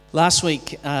Last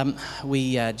week,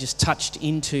 we just touched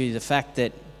into the fact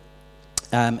that,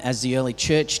 as the early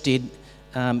church did,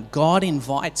 God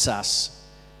invites us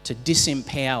to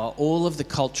disempower all of the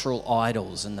cultural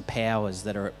idols and the powers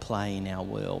that are at play in our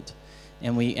world.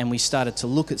 And we started to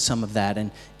look at some of that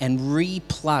and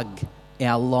re-plug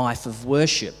our life of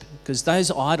worship, because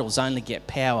those idols only get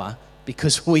power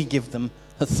because we give them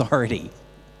authority.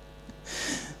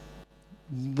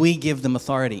 We give them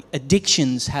authority.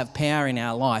 Addictions have power in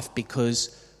our life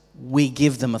because we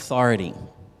give them authority.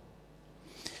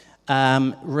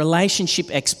 Relationship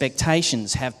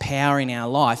expectations have power in our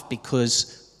life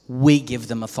because we give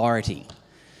them authority.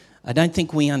 I don't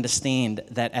think we understand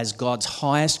that as God's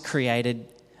highest created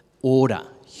order,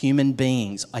 human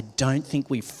beings, I don't think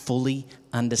we fully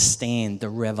understand the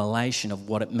revelation of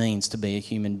what it means to be a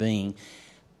human being,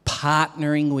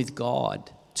 partnering with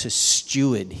God to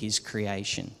steward his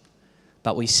creation.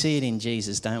 But we see it in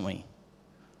Jesus, don't we?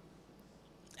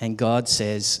 And God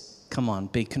says, come on,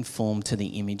 be conformed to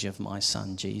the image of my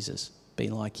son, Jesus. Be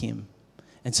like him.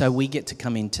 And so we get to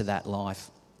come into that life.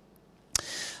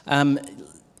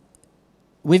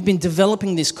 We've been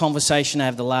developing this conversation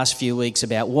over the last few weeks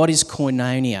about what is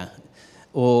koinonia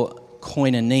or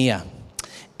koinonia,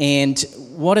 and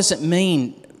what does it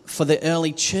mean for the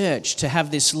early church to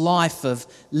have this life of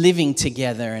living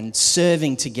together and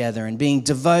serving together and being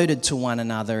devoted to one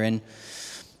another. And,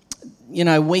 you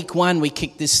know, week one we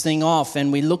kicked this thing off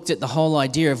and we looked at the whole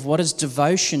idea of what does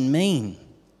devotion mean?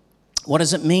 What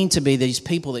does it mean to be these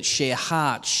people that share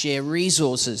hearts, share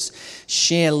resources,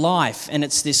 share life? And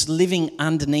it's this living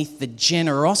underneath the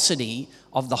generosity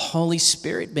of the Holy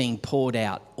Spirit being poured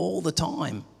out all the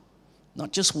time.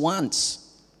 Not just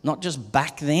once, not just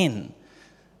back then.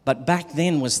 But back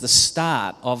then was the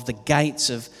start of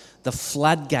the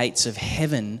floodgates of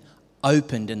heaven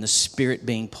opened and the Spirit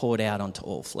being poured out onto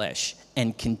all flesh,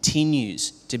 and continues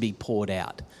to be poured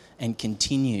out and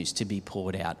continues to be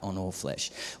poured out on all flesh.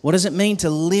 What does it mean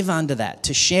to live under that,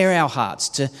 to share our hearts,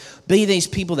 to be these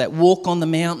people that walk on the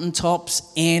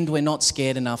mountaintops and we're not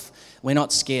scared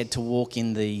to walk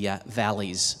in the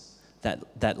valleys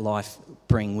that life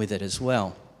bring with it as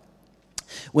well?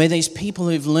 We're these people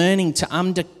who've learning to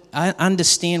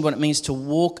understand what it means to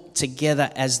walk together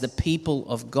as the people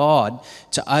of God,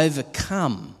 to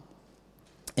overcome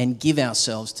and give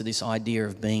ourselves to this idea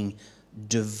of being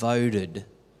devoted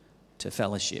to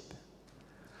fellowship.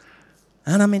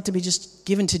 Aren't I meant to be just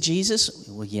given to Jesus?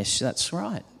 Well, yes, that's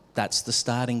right. That's the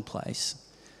starting place.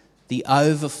 The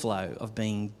overflow of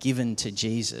being given to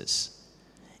Jesus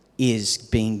is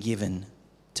being given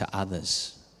to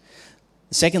others.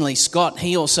 Secondly, Scott,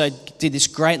 he also did this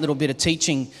great little bit of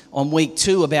teaching on week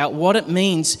 2 about what it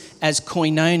means as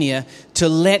koinonia to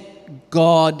let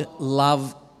God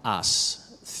love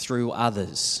us through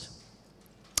others.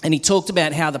 And he talked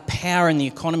about how the power and the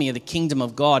economy of the kingdom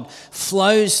of God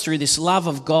flows through this love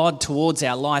of God towards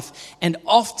our life, and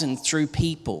often through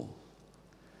people.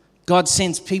 God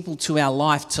sends people to our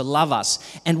life to love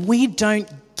us, and we don't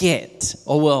get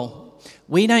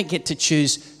to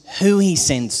choose who he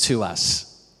sends to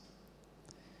us.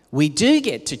 We do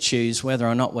get to choose whether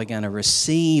or not we're going to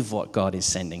receive what God is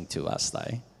sending to us,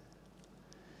 though.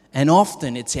 And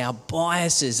often it's our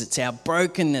biases, it's our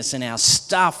brokenness and our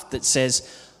stuff that says,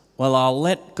 well, I'll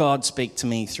let God speak to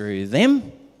me through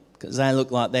them because they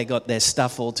look like they got their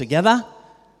stuff all together.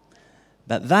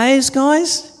 But those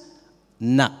guys,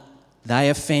 no, they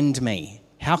offend me.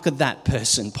 How could that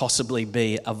person possibly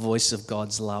be a voice of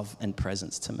God's love and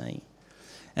presence to me?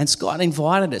 And Scott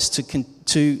invited us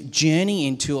to journey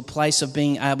into a place of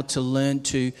being able to learn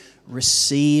to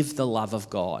receive the love of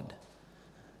God.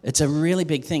 It's a really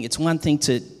big thing. It's one thing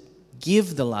to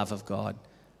give the love of God,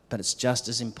 but it's just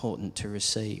as important to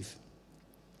receive.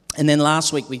 And then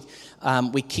last week we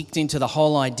kicked into the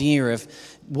whole idea of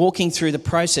walking through the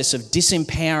process of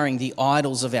disempowering the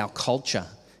idols of our culture.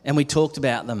 And we talked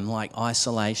about them, like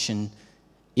isolation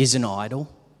is an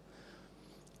idol.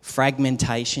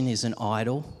 Fragmentation is an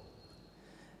idol.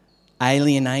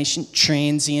 Alienation,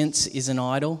 transience is an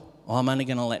idol. I'm only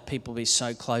going to let people be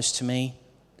so close to me.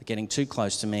 They're getting too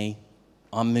close to me.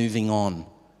 I'm moving on.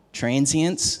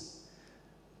 Transience,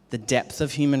 the depth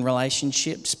of human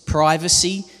relationships.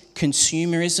 Privacy,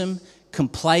 consumerism,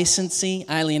 complacency,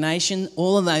 alienation,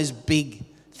 all of those big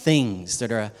things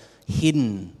that are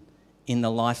hidden in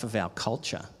the life of our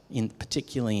culture,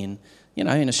 particularly in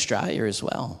Australia as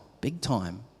well, big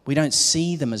time. We don't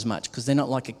see them as much because they're not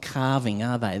like a carving,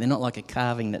 are they? They're not like a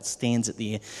carving that stands at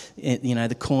the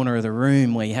corner of the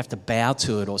room where you have to bow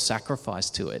to it or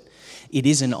sacrifice to it. It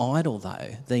is an idol,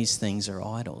 though. These things are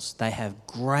idols. They have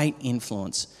great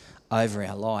influence over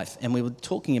our life. And we were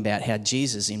talking about how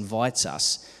Jesus invites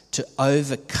us to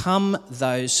overcome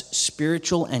those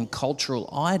spiritual and cultural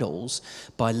idols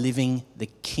by living the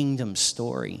kingdom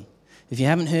story. If you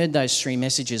haven't heard those 3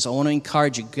 messages, I want to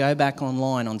encourage you, go back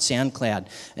online on SoundCloud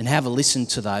and have a listen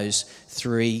to those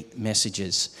 3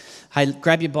 messages. Hey,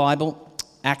 grab your Bible,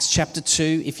 Acts chapter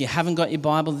 2. If you haven't got your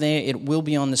Bible there, it will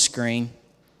be on the screen.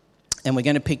 And we're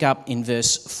going to pick up in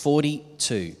verse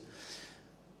 42.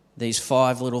 These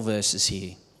 5 little verses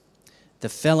here. The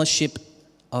fellowship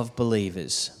of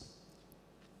believers.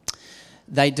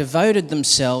 They devoted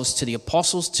themselves to the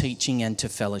apostles' teaching and to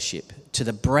fellowship, to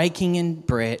the breaking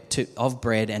of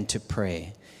bread and to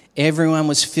prayer. Everyone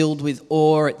was filled with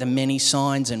awe at the many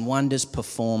signs and wonders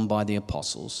performed by the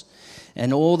apostles.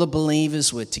 And all the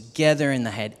believers were together and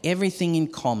they had everything in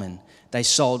common. They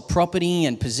sold property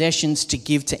and possessions to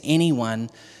give to anyone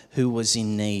who was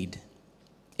in need.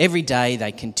 Every day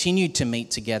they continued to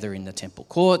meet together in the temple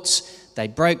courts. They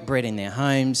broke bread in their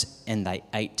homes and they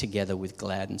ate together with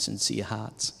glad and sincere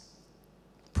hearts,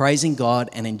 praising God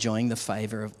and enjoying the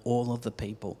favour of all of the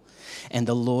people. And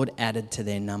the Lord added to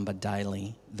their number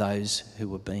daily those who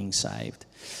were being saved.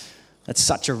 That's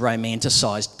such a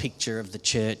romanticised picture of the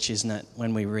church, isn't it?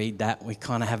 When we read that, we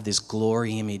kind of have this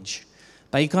glory image.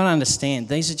 But you've got to understand,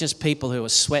 these are just people who are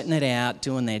sweating it out,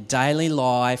 doing their daily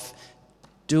life,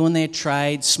 doing their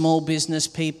trade, small business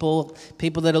people,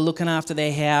 people that are looking after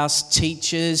their house,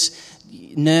 teachers,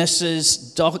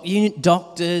 nurses,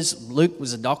 doctors. Luke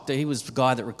was a doctor. He was the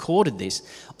guy that recorded this.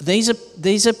 These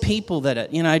are people that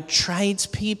are,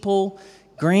 tradespeople,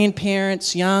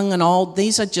 grandparents, young and old.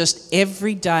 These are just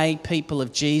everyday people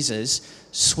of Jesus,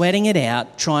 sweating it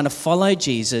out, trying to follow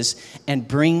Jesus and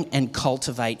bring and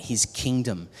cultivate his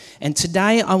kingdom. And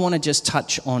today I want to just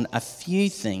touch on a few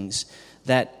things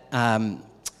that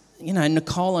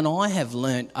Nicole and I have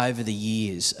learnt over the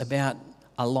years about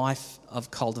a life of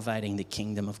cultivating the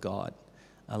kingdom of God,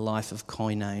 a life of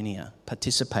koinonia,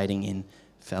 participating in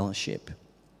fellowship.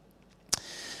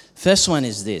 First one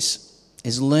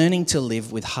is learning to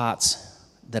live with hearts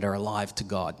that are alive to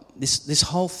God. This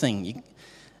whole thing,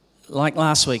 like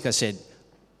last week I said,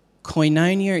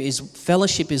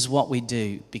 fellowship is what we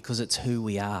do because it's who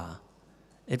we are.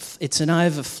 It's an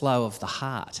overflow of the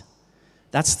heart.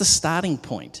 That's the starting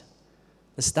point.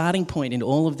 The starting point in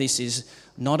all of this is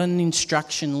not an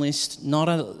instruction list, not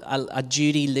a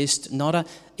duty list,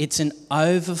 it's an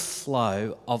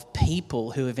overflow of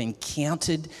people who have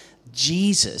encountered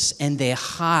Jesus and their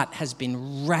heart has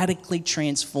been radically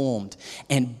transformed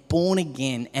and born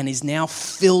again and is now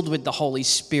filled with the Holy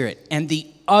Spirit. And the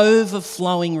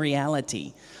overflowing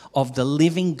reality of the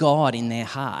living God in their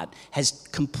heart has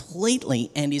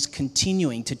completely and is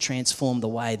continuing to transform the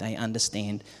way they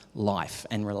understand life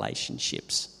and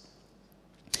relationships.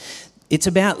 It's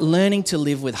about learning to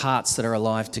live with hearts that are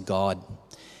alive to God.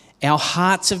 Our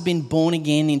hearts have been born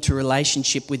again into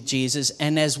relationship with Jesus,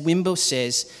 and as Wimber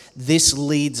says, this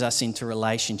leads us into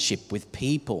relationship with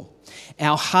people.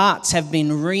 Our hearts have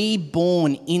been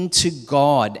reborn into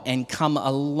God and come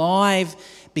alive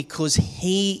because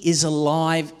he is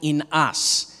alive in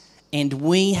us, and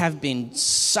we have been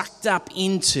sucked up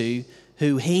into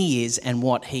who he is and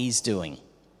what he's doing.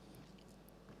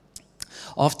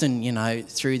 Often,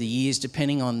 through the years,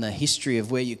 depending on the history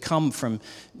of where you come from,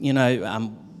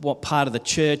 what part of the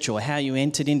church or how you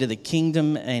entered into the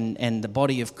kingdom and the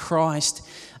body of Christ,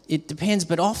 it depends.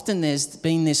 But often there's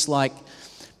been this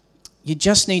you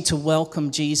just need to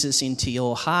welcome Jesus into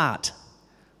your heart.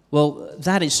 Well,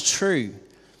 that is true.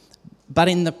 But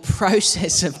in the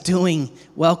process of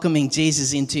welcoming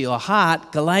Jesus into your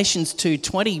heart, Galatians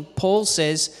 2:20, Paul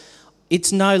says,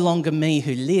 it's no longer me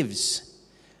who lives,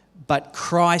 but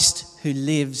Christ who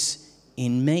lives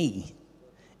in me.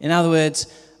 In other words,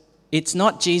 it's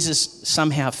not Jesus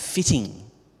somehow fitting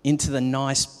into the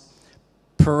nice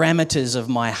parameters of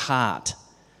my heart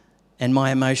and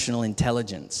my emotional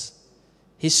intelligence.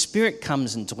 His Spirit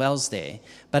comes and dwells there.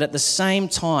 But at the same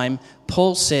time,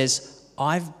 Paul says,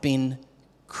 I've been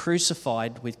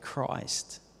crucified with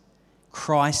Christ.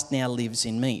 Christ now lives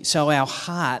in me. So our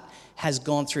heart has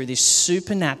gone through this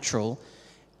supernatural,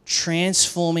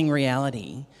 transforming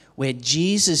reality where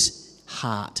Jesus'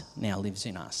 heart now lives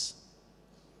in us.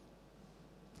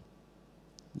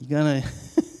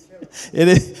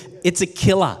 It's a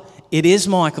killer. It is,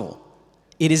 Michael.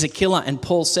 It is a killer. And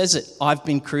Paul says it. I've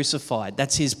been crucified.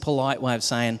 That's his polite way of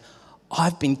saying,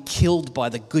 I've been killed by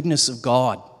the goodness of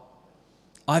God.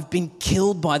 I've been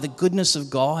killed by the goodness of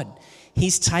God.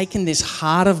 He's taken this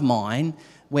heart of mine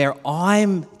where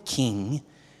I'm king,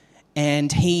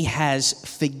 and he has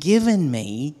forgiven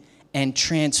me and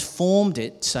transformed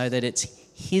it so that it's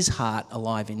his heart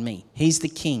alive in me. He's the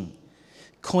king.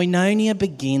 Koinonia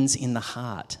begins in the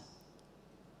heart.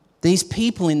 These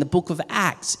people in the book of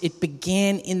Acts, it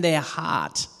began in their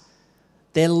heart.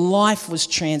 Their life was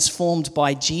transformed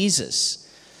by Jesus.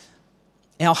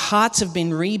 Our hearts have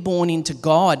been reborn into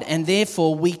God, and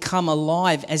therefore we come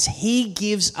alive as he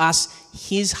gives us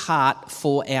his heart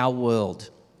for our world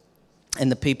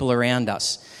and the people around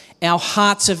us. Our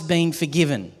hearts have been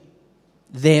forgiven.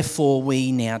 Therefore,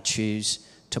 we now choose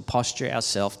to posture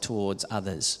ourselves towards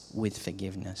others with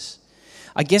forgiveness.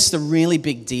 I guess the really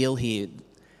big deal here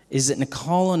is that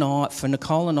for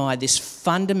Nicole and I, this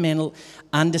fundamental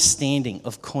understanding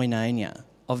of koinonia,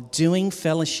 of doing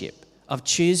fellowship, of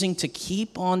choosing to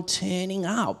keep on turning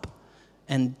up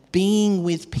and being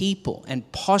with people and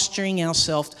posturing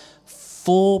ourselves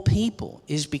for people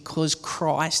is because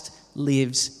Christ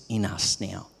lives in us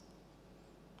now.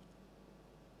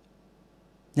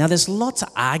 Now, there's lots of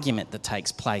argument that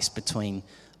takes place between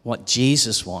what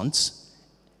Jesus wants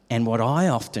and what I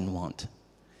often want.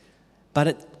 But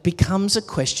it becomes a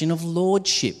question of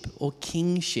lordship or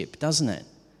kingship, doesn't it?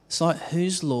 It's like,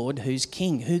 who's Lord, who's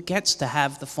King? Who gets to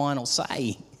have the final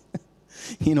say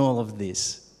in all of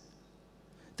this?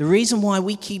 The reason why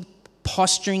we keep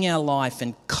posturing our life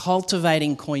and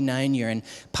cultivating koinonia and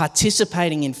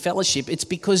participating in fellowship, it's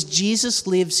because Jesus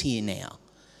lives here now.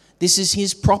 This is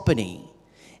his property,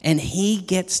 and he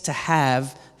gets to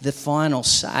have the final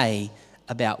say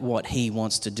about what he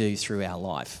wants to do through our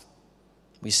life.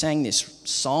 We sang this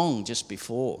song just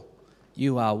before.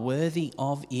 You are worthy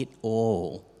of it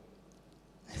all.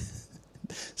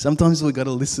 Sometimes we've got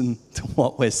to listen to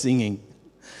what we're singing.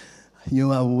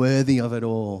 You are worthy of it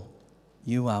all.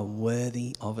 You are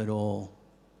worthy of it all.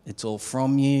 It's all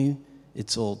from you.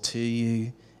 It's all to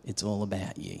you. It's all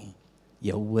about you.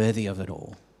 You're worthy of it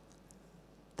all.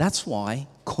 That's why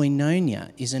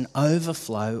koinonia is an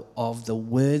overflow of the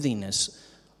worthiness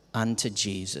unto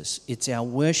Jesus. It's our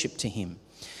worship to him.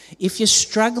 If you're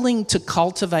struggling to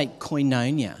cultivate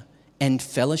koinonia and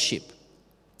fellowship,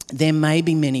 there may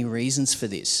be many reasons for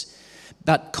this.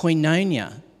 But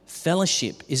koinonia,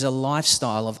 fellowship, is a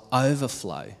lifestyle of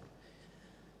overflow.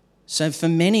 So for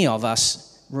many of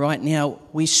us right now,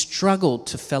 we struggle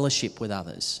to fellowship with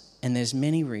others, and there's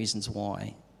many reasons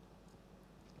why.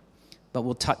 But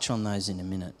we'll touch on those in a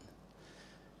minute.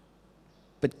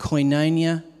 But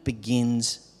koinonia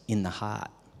begins in the heart.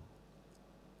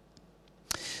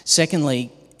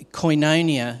 Secondly,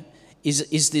 koinonia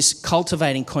is this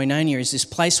cultivating koinonia is this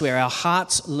place where our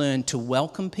hearts learn to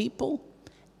welcome people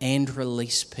and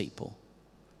release people.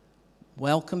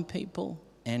 Welcome people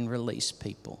and release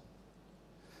people.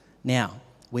 Now,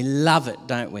 we love it,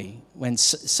 don't we, when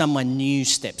someone new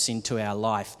steps into our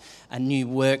life, a new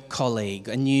work colleague,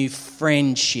 a new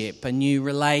friendship, a new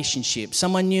relationship,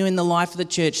 someone new in the life of the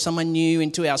church, someone new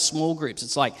into our small groups.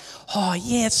 It's like, oh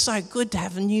yeah, it's so good to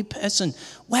have a new person.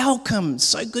 Welcome,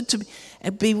 so good to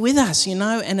be with us, you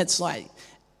know, and it's like,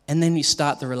 and then you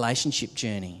start the relationship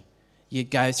journey. You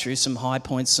go through some high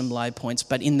points, some low points,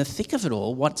 but in the thick of it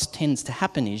all, what tends to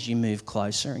happen is you move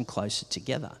closer and closer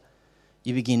together.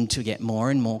 You begin to get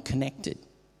more and more connected.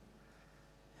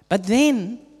 But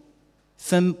then,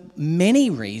 for many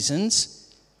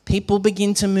reasons, people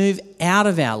begin to move out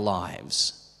of our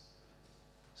lives.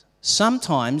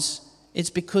 Sometimes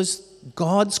it's because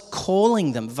God's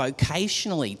calling them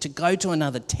vocationally to go to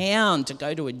another town, to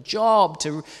go to a job,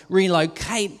 to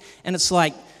relocate. And it's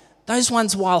like, those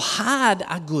ones, while hard,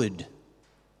 are good.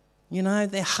 You know,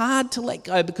 they're hard to let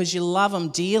go because you love them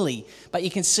dearly, but you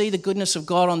can see the goodness of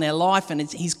God on their life and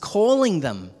he's calling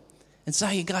them. And so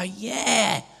you go,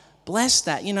 yeah, bless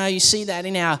that. You know, you see that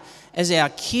as our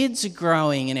kids are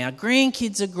growing and our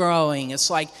grandkids are growing. It's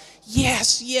like,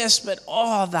 yes, but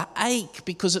the ache,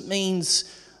 because it means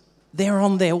they're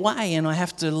on their way and I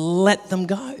have to let them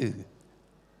go.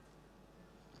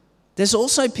 There's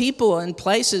also people and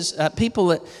places,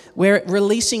 where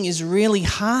releasing is really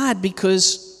hard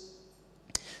because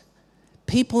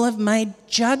people have made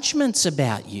judgments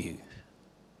about you,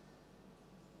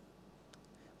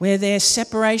 where their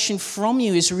separation from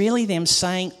you is really them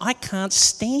saying, I can't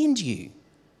stand you.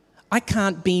 I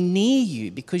can't be near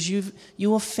you because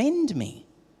you offend me.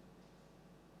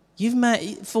 You've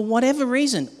made, for whatever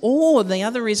reason, or the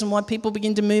other reason why people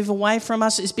begin to move away from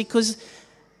us is because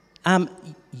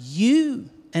you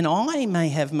and I may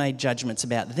have made judgments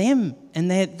about them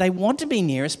and they want to be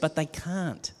near us, but they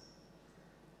can't.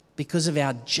 Because of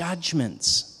our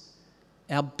judgments,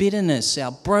 our bitterness,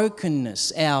 our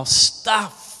brokenness, our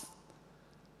stuff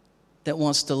that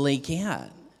wants to leak out.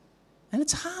 And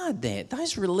it's hard there.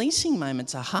 Those releasing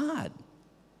moments are hard.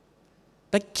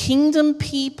 But kingdom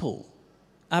people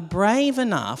are brave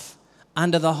enough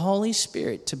under the Holy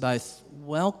Spirit to both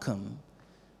welcome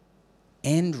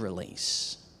and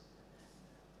release?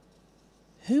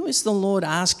 Who is the Lord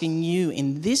asking you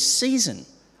in this season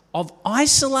of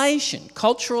isolation,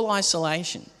 cultural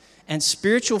isolation, and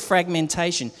spiritual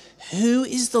fragmentation? Who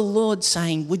is the Lord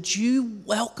saying, would you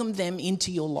welcome them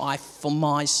into your life for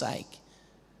my sake?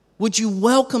 Would you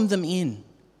welcome them in?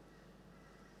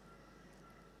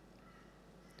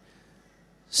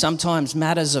 Sometimes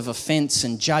matters of offense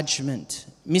and judgment,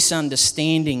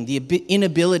 misunderstanding, the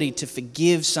inability to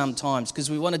forgive sometimes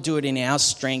because we want to do it in our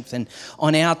strength and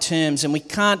on our terms, and we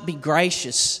can't be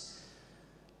gracious.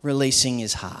 Releasing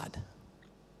is hard.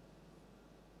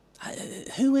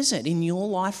 Who is it in your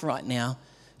life right now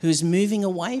who is moving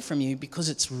away from you because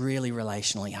it's really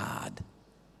relationally hard?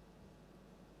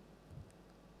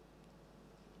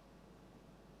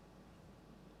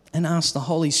 And ask the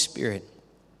Holy Spirit,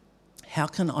 how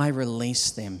can I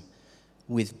release them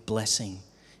with blessing?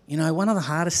 You know, one of the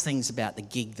hardest things about the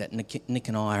gig that Nick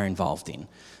and I are involved in,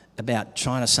 about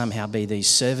trying to somehow be these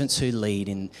servants who lead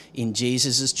in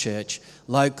Jesus' church,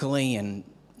 locally and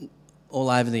all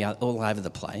over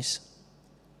the place,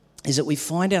 is that we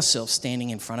find ourselves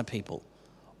standing in front of people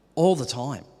all the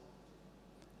time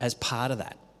as part of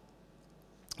that.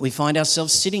 We find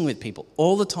ourselves sitting with people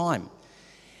all the time.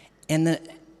 And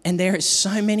there are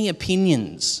so many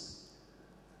opinions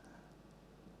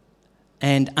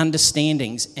and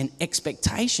understandings and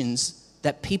expectations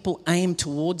that people aim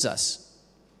towards us.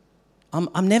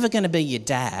 I'm never going to be your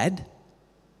dad,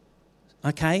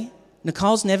 okay?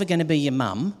 Nicole's never going to be your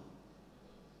mum.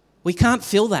 We can't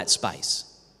fill that space.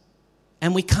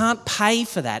 And we can't pay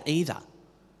for that either.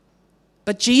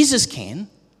 But Jesus can.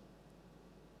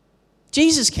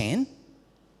 Jesus can.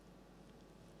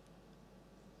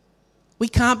 We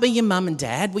can't be your mum and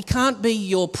dad. We can't be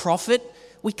your prophet.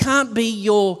 We can't be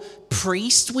your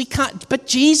priest. We can't, but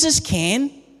Jesus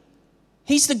can.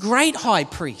 He's the great high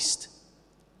priest.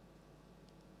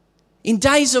 In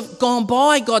days of gone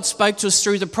by, God spoke to us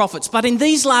through the prophets, but in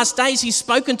these last days, He's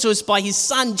spoken to us by His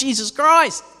Son, Jesus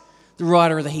Christ, the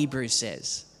writer of the Hebrews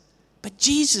says. But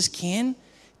Jesus can.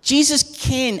 Jesus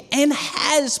can and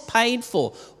has paid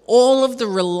for all of the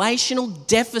relational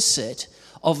deficit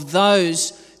of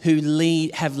those who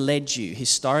have led you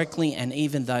historically and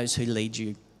even those who lead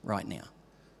you right now.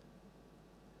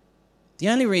 The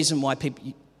only reason why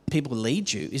people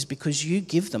lead you is because you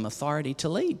give them authority to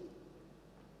lead.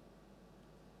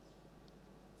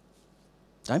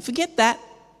 Don't forget that.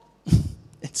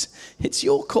 It's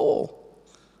your call.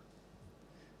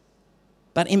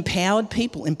 But empowered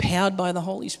people, empowered by the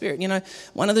Holy Spirit. You know,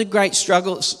 one of the great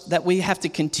struggles that we have to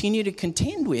continue to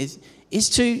contend with is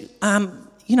to,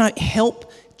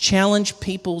 help challenge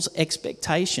people's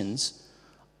expectations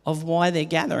of why they're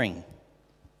gathering.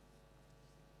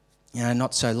 You know,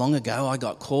 not so long ago, I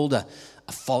got called a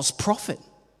false prophet.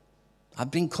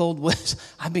 I've been called worse.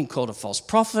 I've been called a false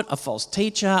prophet, a false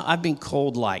teacher. I've been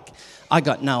called I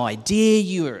got no idea,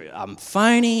 you're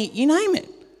phony, you name it.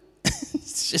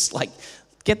 It's just like,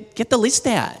 get the list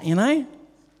out, you know?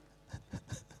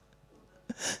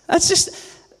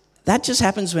 That just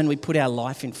happens when we put our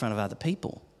life in front of other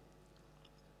people.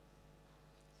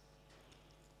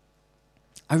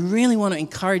 I really want to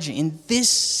encourage you in this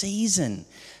season,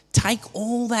 take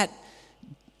all that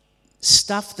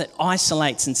stuff that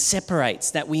isolates and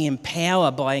separates, that we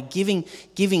empower by giving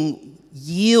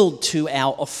yield to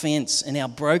our offense and our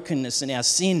brokenness and our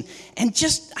sin, and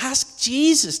just ask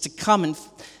Jesus to come and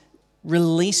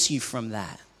release you from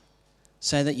that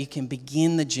so that you can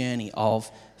begin the journey of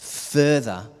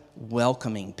further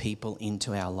welcoming people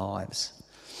into our lives.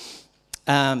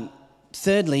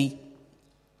 Thirdly,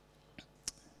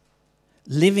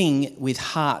 living with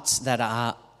hearts that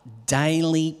are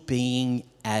daily being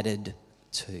added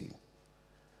to. You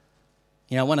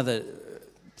know, one of the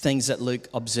things that Luke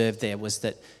observed there was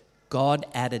that God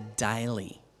added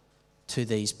daily to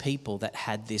these people that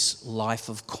had this life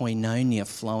of koinonia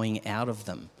flowing out of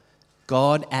them.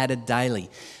 God added daily.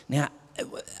 Now,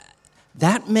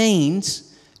 that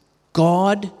means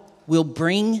God will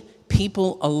bring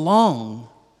people along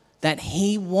that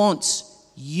He wants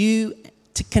you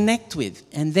to connect with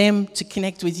and them to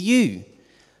connect with you.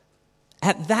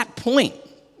 At that point,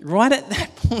 right at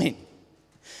that point,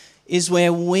 is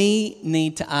where we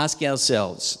need to ask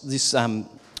ourselves this,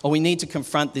 or we need to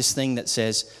confront this thing that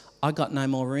says, I got no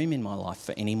more room in my life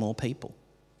for any more people.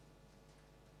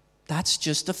 That's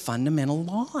just a fundamental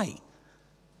lie.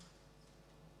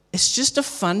 It's just a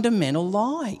fundamental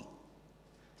lie.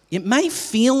 It may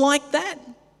feel like that.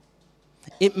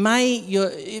 It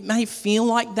may feel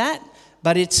like that,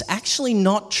 but it's actually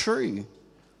not true.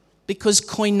 because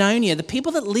koinonia, the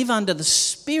people that live under the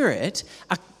Spirit,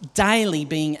 are daily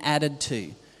being added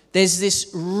to. There's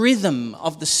this rhythm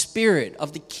of the Spirit,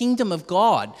 of the kingdom of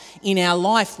God in our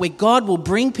life, where God will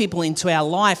bring people into our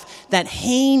life that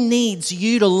He needs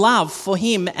you to love for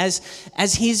Him as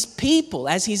His people,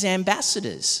 as His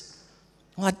ambassadors.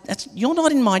 Well, you're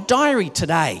not in my diary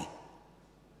today.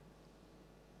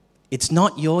 It's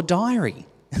not your diary.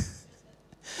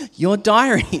 Your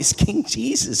diary is King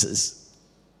Jesus's.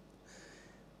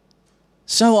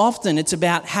 So often it's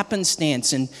about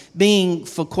happenstance and being,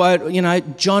 for quote,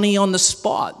 Johnny on the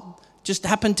spot. Just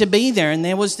happened to be there and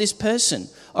there was this person.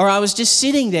 Or I was just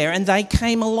sitting there and they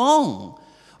came along.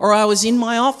 Or I was in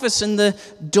my office and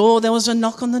there was a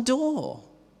knock on the door.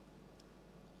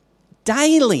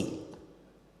 Daily.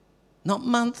 Not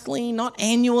monthly, not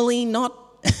annually,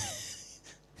 not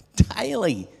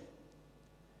daily.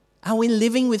 Are we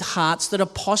living with hearts that are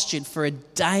postured for a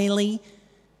daily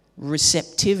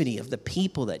receptivity of the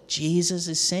people that Jesus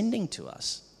is sending to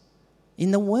us? In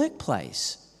the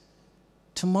workplace,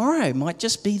 tomorrow might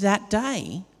just be that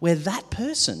day where that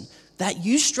person that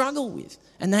you struggle with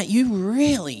and that you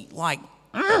really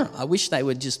I wish they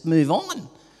would just move on,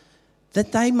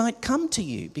 that they might come to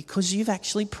you because you've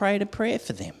actually prayed a prayer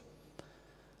for them.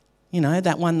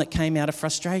 That one that came out of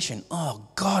frustration. Oh,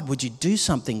 God, would you do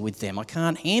something with them? I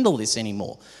can't handle this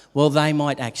anymore. Well, they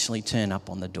might actually turn up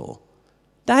on the door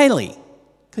daily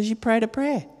because you prayed a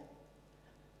prayer.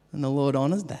 And the Lord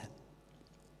honours that.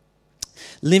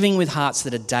 Living with hearts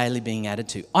that are daily being added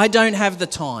to. I don't have the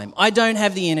time. I don't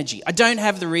have the energy. I don't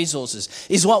have the resources,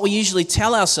 is what we usually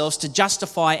tell ourselves to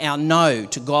justify our no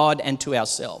to God and to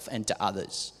ourselves and to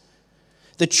others.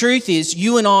 The truth is,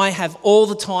 you and I have all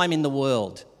the time in the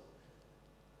world.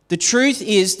 The truth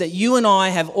is that you and I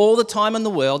have all the time in the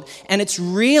world, and it's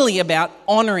really about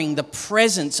honouring the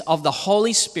presence of the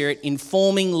Holy Spirit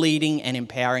informing, leading and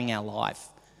empowering our life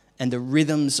and the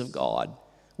rhythms of God.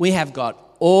 We have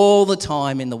got all the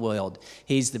time in the world.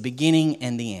 He's the beginning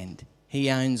and the end. He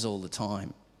owns all the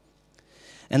time.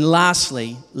 And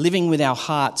lastly, living with our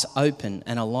hearts open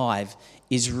and alive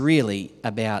is really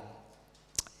about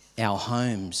our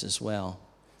homes as well.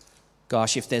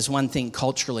 Gosh, if there's one thing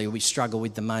culturally we struggle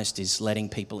with the most is letting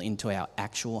people into our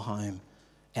actual home,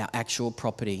 our actual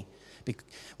property.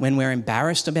 When we're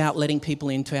embarrassed about letting people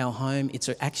into our home, it's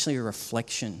actually a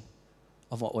reflection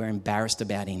of what we're embarrassed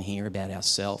about in here, about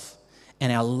ourselves,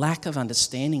 and our lack of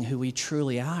understanding who we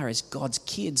truly are as God's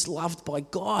kids, loved by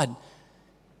God.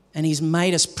 And He's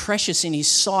made us precious in His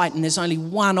sight, and there's only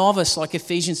one of us, like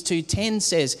Ephesians 2:10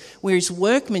 says, we're His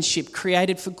workmanship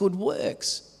created for good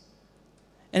works.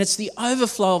 And it's the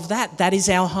overflow of that is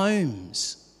our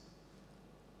homes.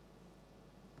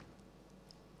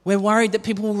 We're worried that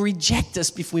people will reject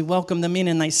us if we welcome them in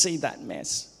and they see that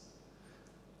mess.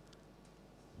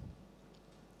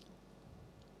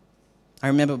 I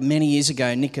remember many years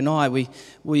ago, Nick and I, we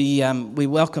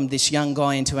welcomed this young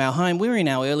guy into our home. We were in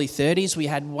our early 30s. We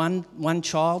had one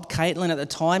child, Caitlin, at the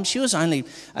time. She was only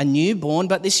a newborn,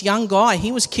 but this young guy,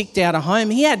 he was kicked out of home.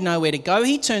 He had nowhere to go.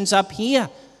 He turns up here.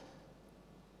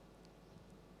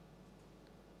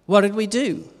 What did we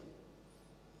do?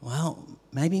 Well,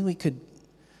 maybe we could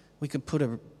put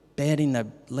a bed in the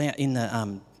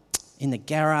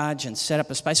garage and set up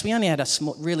a space. We only had a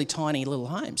small, really tiny little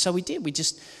home, so we did. We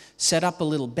just set up a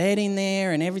little bed in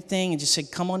there and everything, and just said,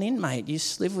 "Come on in, mate. You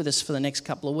just live with us for the next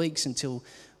couple of weeks until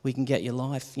we can get your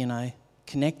life,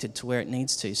 connected to where it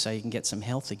needs to, so you can get some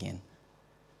health again."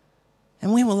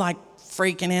 And we were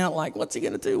freaking out, what's he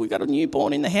going to do? We got a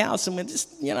newborn in the house, and we're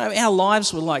just, our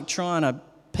lives were trying to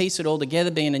piece it all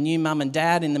together, being a new mum and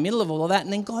dad in the middle of all of that.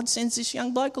 And then God sends this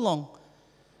young bloke along.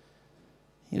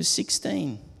 He was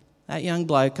 16. That young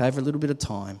bloke, over a little bit of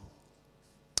time,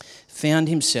 found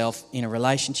himself in a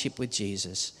relationship with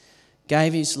Jesus,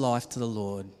 gave his life to the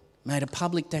Lord, made a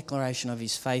public declaration of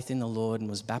his faith in the Lord, and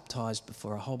was baptised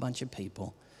before a whole bunch of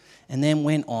people, and then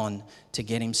went on to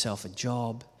get himself a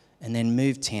job and then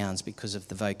moved towns because of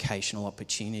the vocational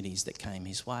opportunities that came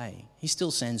his way. He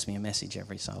still sends me a message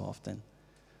every so often.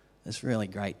 It's really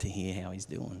great to hear how he's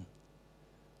doing.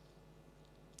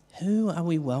 Who are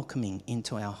we welcoming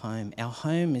into our home? Our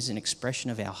home is an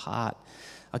expression of our heart.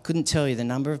 I couldn't tell you the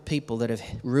number of people that have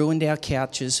ruined our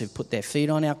couches, who've put their feet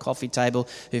on our coffee table,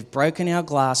 who've broken our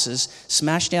glasses,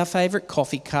 smashed our favourite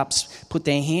coffee cups, put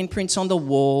their handprints on the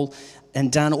wall,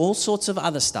 and done all sorts of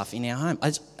other stuff in our home.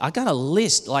 I got a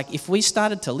list. If we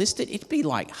started to list it, it'd be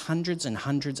hundreds and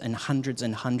hundreds and hundreds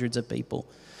and hundreds of people.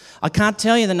 I can't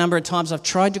tell you the number of times I've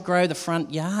tried to grow the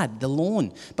front yard, the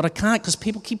lawn, but I can't because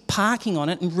people keep parking on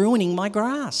it and ruining my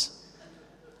grass.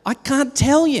 I can't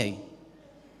tell you.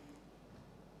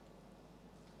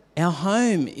 Our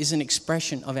home is an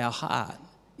expression of our heart.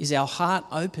 Is our heart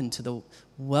open to the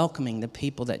welcoming the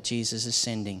people that Jesus is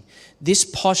sending? This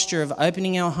posture of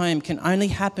opening our home can only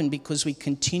happen because we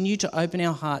continue to open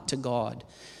our heart to God,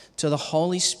 to the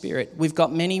Holy Spirit. We've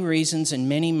got many reasons and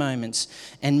many moments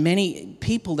and many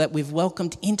people that we've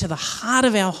welcomed into the heart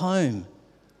of our home.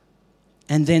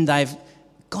 And then they've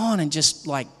gone and just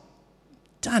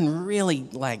done really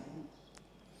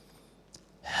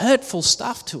hurtful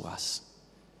stuff to us.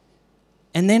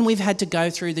 And then we've had to go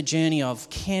through the journey of,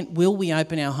 will we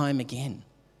open our home again?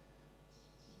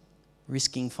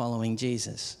 Risking following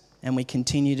Jesus. And we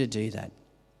continue to do that.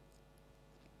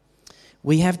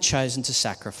 We have chosen to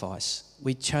sacrifice.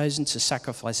 We've chosen to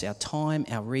sacrifice our time,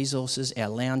 our resources, our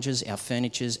lounges, our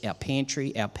furnitures, our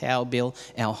pantry, our power bill,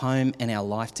 our home, and our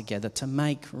life together to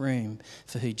make room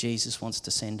for who Jesus wants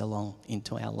to send along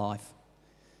into our life.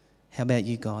 How about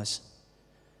you guys?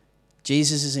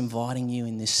 Jesus is inviting you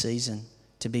in this season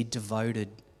to be devoted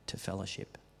to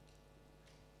fellowship.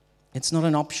 It's not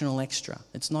an optional extra.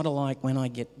 It's not when I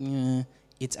get,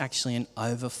 it's actually an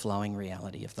overflowing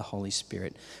reality of the Holy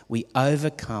Spirit. We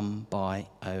overcome by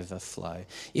overflow.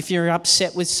 If you're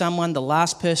upset with someone, the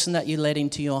last person that you let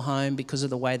into your home because of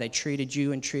the way they treated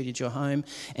you and treated your home,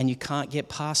 and you can't get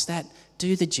past that,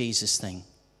 do the Jesus thing.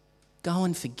 Go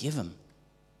and forgive them.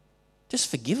 Just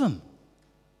forgive them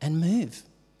and move.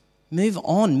 Move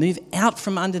on, move out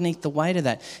from underneath the weight of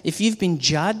that. If you've been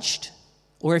judged,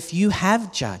 or if you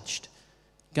have judged,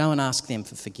 go and ask them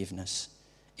for forgiveness.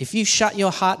 If you shut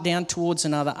your heart down towards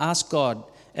another, ask God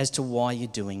as to why you're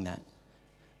doing that.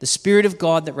 The Spirit of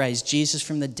God that raised Jesus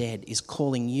from the dead is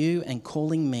calling you and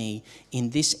calling me in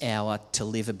this hour to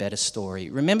live a better story.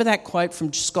 Remember that quote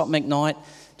from Scott McKnight,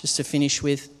 just to finish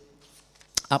with,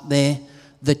 up there?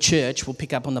 The church, we'll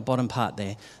pick up on the bottom part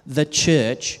there. The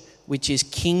church, which is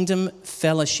kingdom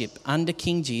fellowship under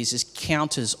King Jesus,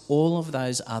 counters all of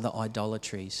those other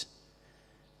idolatries.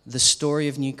 The story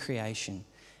of new creation.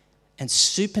 And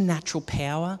supernatural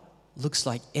power looks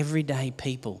like everyday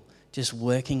people just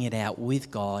working it out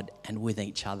with God and with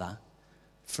each other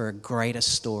for a greater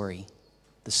story,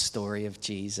 the story of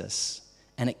Jesus.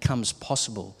 And it comes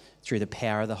possible through the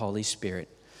power of the Holy Spirit.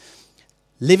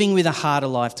 Living with a heart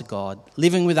alive to God,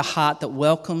 living with a heart that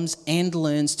welcomes and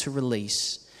learns to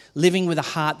release, living with a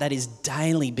heart that is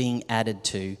daily being added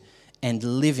to, and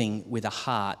living with a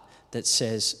heart that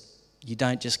says, you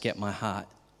don't just get my heart,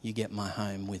 you get my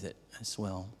home with it as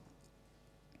well.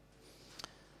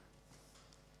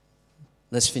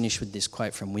 Let's finish with this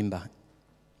quote from Wimber.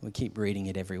 We keep reading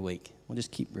it every week. We'll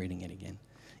just keep reading it again.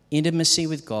 Intimacy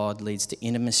with God leads to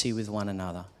intimacy with one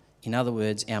another. In other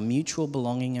words, our mutual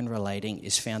belonging and relating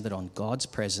is founded on God's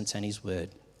presence and His Word.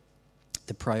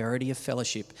 The priority of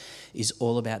fellowship is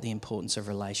all about the importance of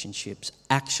relationships,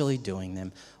 actually doing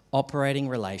them, operating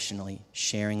relationally,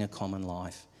 sharing a common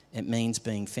life. It means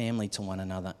being family to one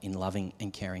another in loving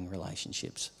and caring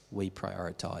relationships. We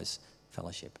prioritise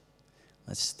fellowship.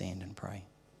 Let's stand and pray.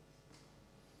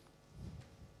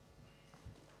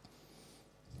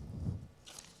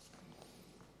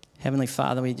 Heavenly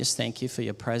Father, we just thank you for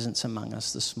your presence among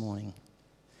us this morning.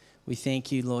 We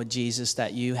thank you, Lord Jesus,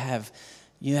 that you have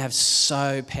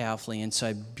so powerfully and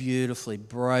so beautifully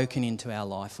broken into our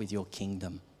life with your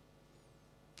kingdom.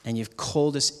 And you've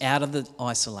called us out of the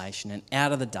isolation and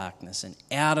out of the darkness and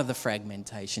out of the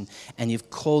fragmentation, and you've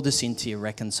called us into your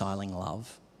reconciling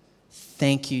love.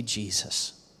 Thank you,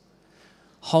 Jesus.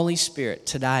 Holy Spirit,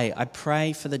 today I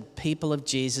pray for the people of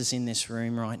Jesus in this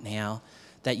room right now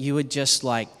that you would just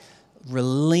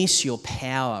release your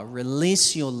power,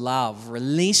 release your love,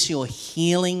 release your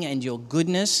healing and your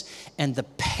goodness and the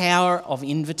power of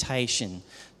invitation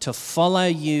to follow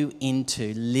you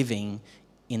into living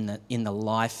in the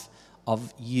life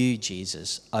of you,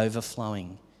 Jesus,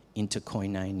 overflowing into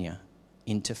koinonia,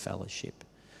 into fellowship.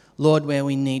 Lord, where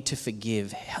we need to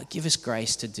forgive, give us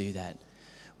grace to do that.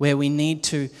 Where we need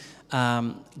to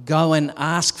go and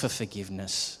ask for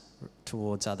forgiveness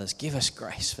towards others, give us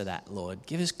grace for that, Lord.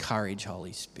 Give us courage,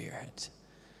 Holy Spirit.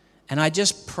 And I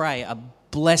just pray a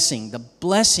blessing, the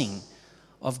blessing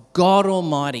of God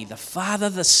Almighty, the Father,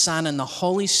 the Son, and the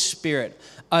Holy Spirit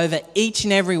over each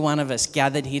and every one of us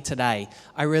gathered here today.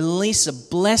 I release a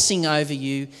blessing over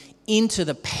you into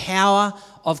the power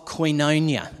of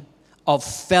koinonia, of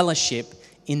fellowship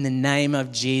in the name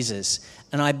of Jesus.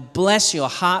 And I bless your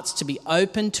hearts to be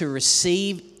open to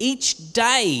receive each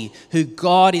day who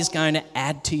God is going to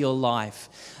add to your life.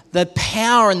 The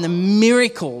power and the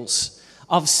miracles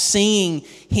of seeing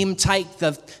him take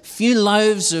the few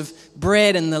loaves of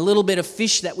bread and the little bit of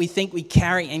fish that we think we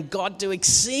carry and God do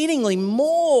exceedingly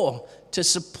more to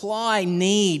supply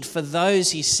need for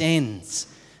those he sends,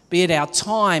 be it our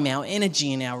time, our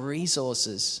energy, and our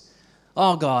resources.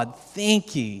 Oh God,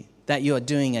 thank you that you are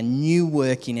doing a new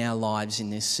work in our lives in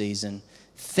this season.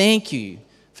 Thank you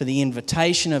for the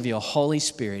invitation of your Holy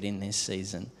Spirit in this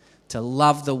season to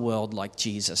love the world like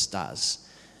Jesus does.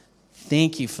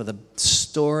 Thank you for the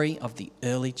story of the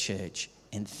early church,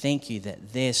 and thank you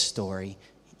that their story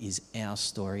is our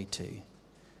story too.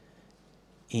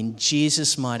 In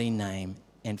Jesus' mighty name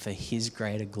and for his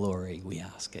greater glory, we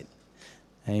ask it.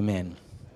 Amen.